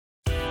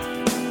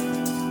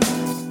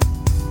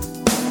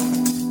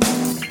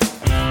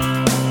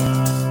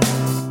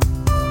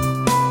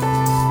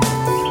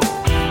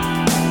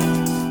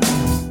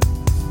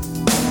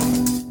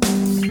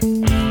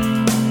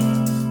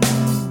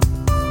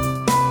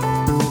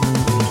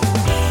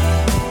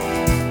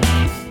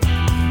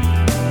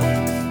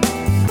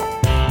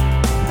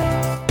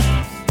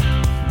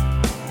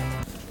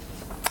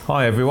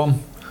Hi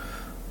everyone.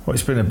 Well,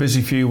 it's been a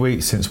busy few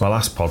weeks since my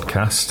last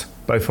podcast,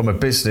 both from a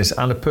business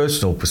and a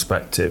personal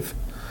perspective.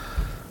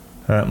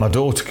 My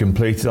daughter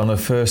completed on her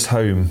first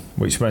home,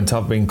 which meant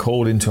I've been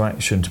called into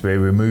action to be a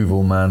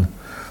removal man,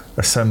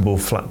 assemble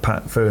flat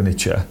pack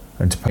furniture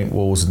and to paint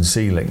walls and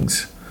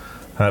ceilings.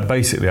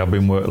 Basically, I've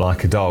been worked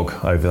like a dog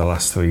over the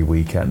last 3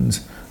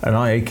 weekends, and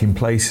I ache in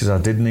places I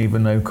didn't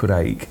even know could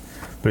ache.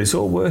 But it's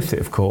all worth it,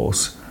 of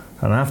course,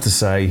 and I have to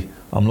say,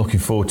 I'm looking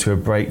forward to a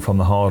break from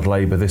the hard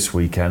labour this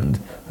weekend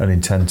and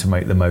intend to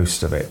make the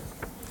most of it.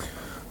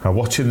 Now,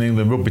 watching the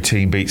England rugby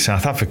team beat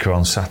South Africa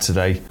on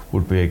Saturday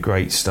would be a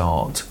great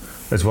start,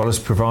 as well as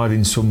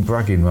providing some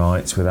bragging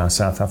rights with our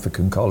South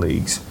African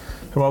colleagues,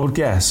 who I would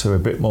guess are a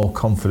bit more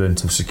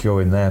confident of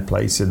securing their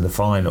place in the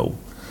final.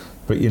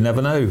 But you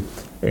never know,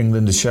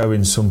 England are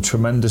showing some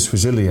tremendous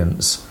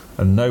resilience,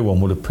 and no one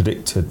would have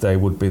predicted they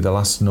would be the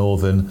last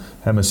Northern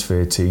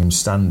Hemisphere team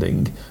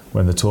standing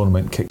when the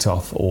tournament kicked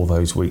off all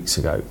those weeks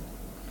ago.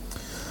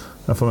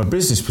 Now, from a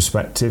business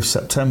perspective,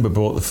 September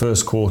brought the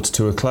first quarter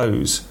to a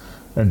close,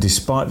 and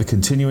despite the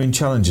continuing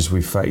challenges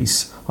we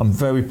face, I'm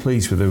very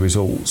pleased with the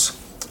results.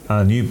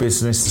 Our new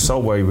business, the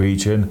Solway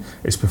region,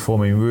 is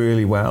performing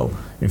really well,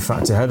 in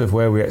fact ahead of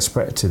where we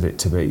expected it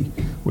to be,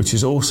 which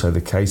is also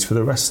the case for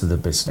the rest of the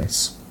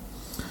business.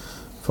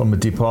 From a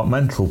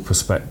departmental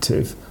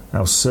perspective,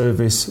 our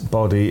service,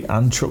 body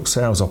and truck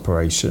sales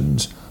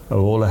operations are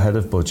all ahead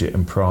of budget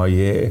and prior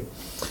year,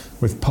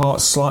 with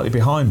parts slightly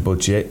behind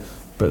budget,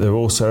 but they're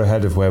also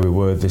ahead of where we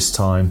were this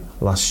time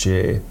last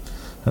year.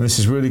 And this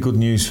is really good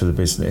news for the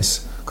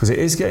business, because it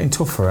is getting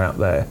tougher out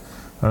there,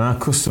 and our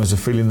customers are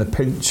feeling the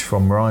pinch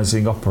from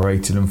rising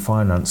operating and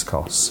finance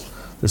costs,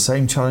 the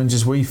same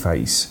challenges we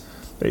face.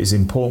 It is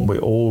important we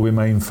all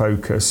remain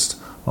focused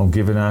on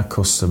giving our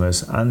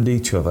customers and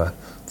each other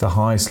the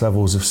highest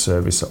levels of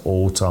service at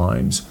all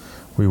times.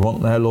 We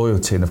want their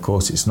loyalty, and of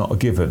course it's not a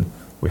given,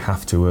 we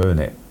have to earn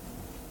it.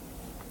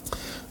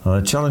 Now,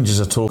 the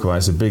challenges I talk about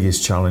is the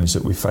biggest challenge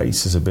that we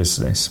face as a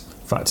business,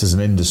 in fact as an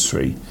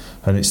industry,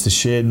 and it's the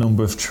sheer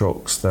number of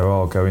trucks there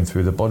are going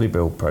through the body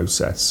build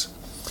process.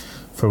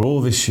 For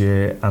all this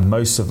year and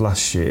most of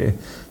last year,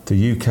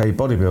 the UK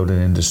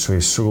bodybuilding industry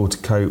has struggled to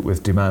cope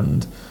with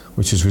demand,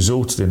 which has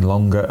resulted in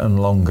longer and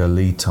longer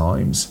lead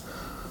times.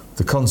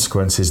 The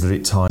consequence is that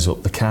it ties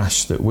up the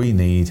cash that we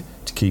need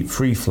to keep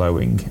free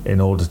flowing in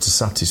order to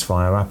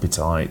satisfy our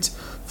appetite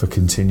for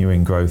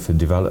continuing growth and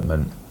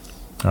development.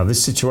 Now,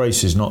 this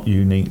situation is not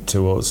unique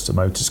to us, to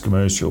Motors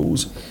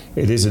Commercials.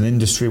 It is an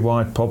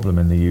industry-wide problem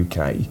in the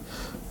UK,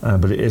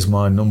 but it is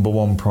my number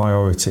one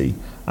priority,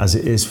 as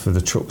it is for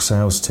the truck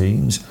sales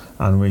teams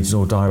and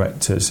regional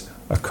directors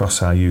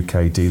across our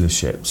UK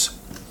dealerships.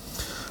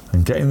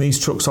 And getting these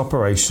trucks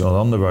operational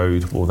on the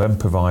road will then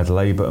provide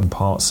labour and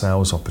part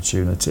sales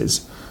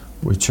opportunities,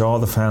 which are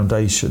the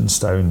foundation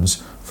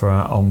stones for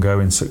our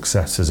ongoing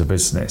success as a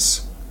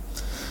business.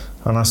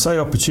 And I say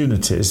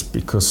opportunities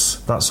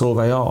because that's all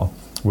they are,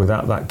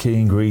 without that key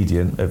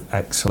ingredient of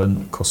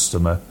excellent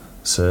customer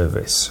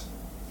service.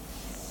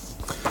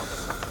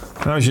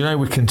 Now, as you know,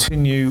 we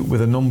continue with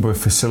a number of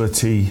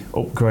facility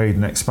upgrade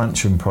and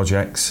expansion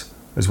projects,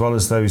 as well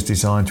as those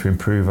designed to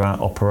improve our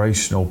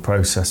operational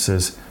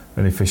processes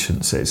and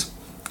efficiencies.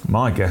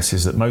 My guess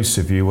is that most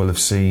of you will have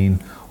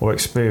seen or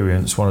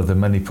experienced one of the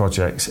many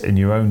projects in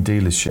your own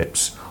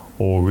dealerships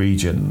or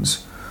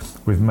regions.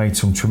 We've made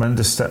some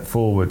tremendous step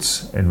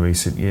forwards in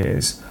recent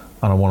years,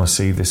 and I want to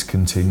see this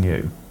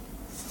continue.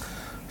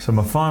 So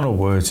my final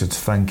words are to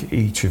thank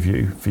each of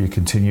you for your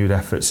continued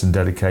efforts and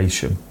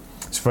dedication.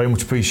 It's very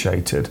much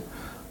appreciated,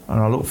 and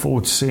I look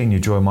forward to seeing you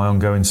during my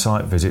ongoing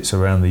site visits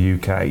around the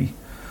UK.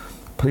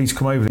 Please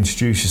come over and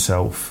introduce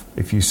yourself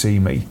if you see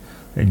me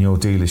in your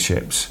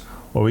dealerships,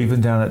 or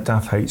even down at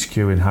DAF HQ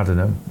in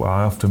Haddenham, where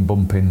I often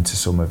bump into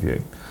some of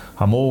you.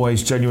 I'm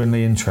always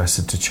genuinely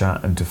interested to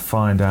chat and to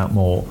find out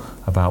more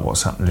about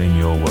what's happening in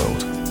your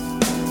world.